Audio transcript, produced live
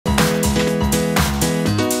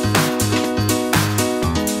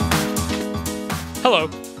Hello,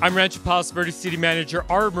 I'm Rancho Palos Verdes City Manager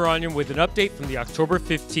Mihranian with an update from the October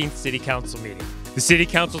 15th City Council meeting. The City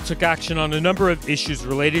Council took action on a number of issues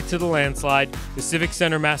related to the landslide, the Civic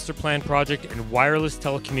Center Master Plan project, and wireless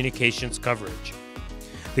telecommunications coverage.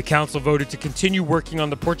 The Council voted to continue working on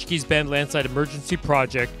the Portuguese Bend Landslide Emergency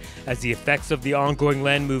Project as the effects of the ongoing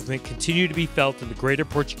land movement continue to be felt in the greater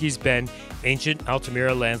Portuguese Bend Ancient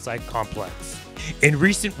Altamira Landslide Complex. In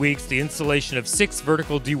recent weeks, the installation of 6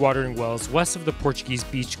 vertical dewatering wells west of the Portuguese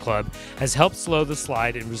Beach Club has helped slow the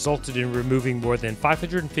slide and resulted in removing more than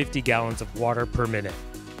 550 gallons of water per minute.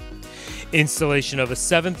 Installation of a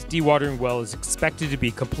 7th dewatering well is expected to be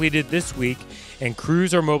completed this week, and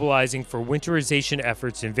crews are mobilizing for winterization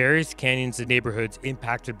efforts in various canyons and neighborhoods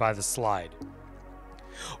impacted by the slide.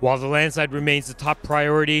 While the landslide remains the top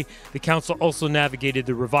priority, the Council also navigated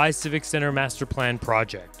the revised Civic Center Master Plan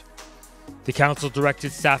project. The Council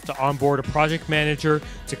directed staff to onboard a project manager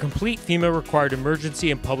to complete FEMA-required emergency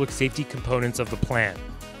and public safety components of the plan.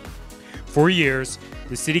 For years,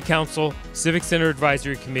 the City Council, Civic Center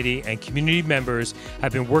Advisory Committee, and community members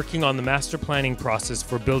have been working on the master planning process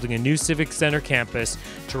for building a new Civic Center campus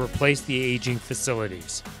to replace the aging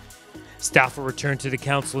facilities. Staff will return to the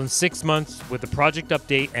Council in 6 months with a project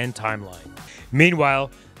update and timeline. Meanwhile,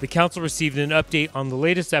 the Council received an update on the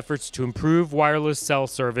latest efforts to improve wireless cell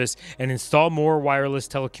service and install more wireless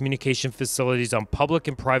telecommunication facilities on public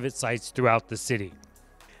and private sites throughout the city.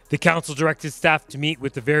 The Council directed staff to meet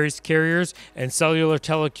with the various carriers and cellular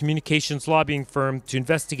telecommunications lobbying firm to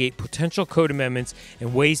investigate potential code amendments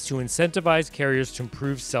and ways to incentivize carriers to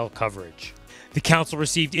improve cell coverage. The Council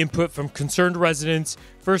received input from concerned residents,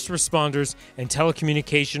 first responders, and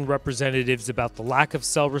telecommunication representatives about the lack of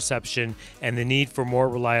cell reception and the need for more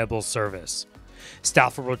reliable service.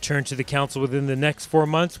 Staff will return to the Council within the next 4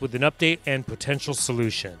 months with an update and potential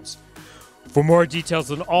solutions. For more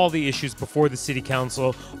details on all the issues before the City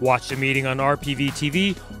Council, watch the meeting on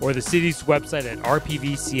RPVtv or the city's website at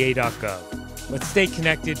rpvca.gov. Let's stay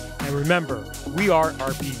connected, and remember, we are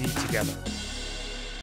RPV together.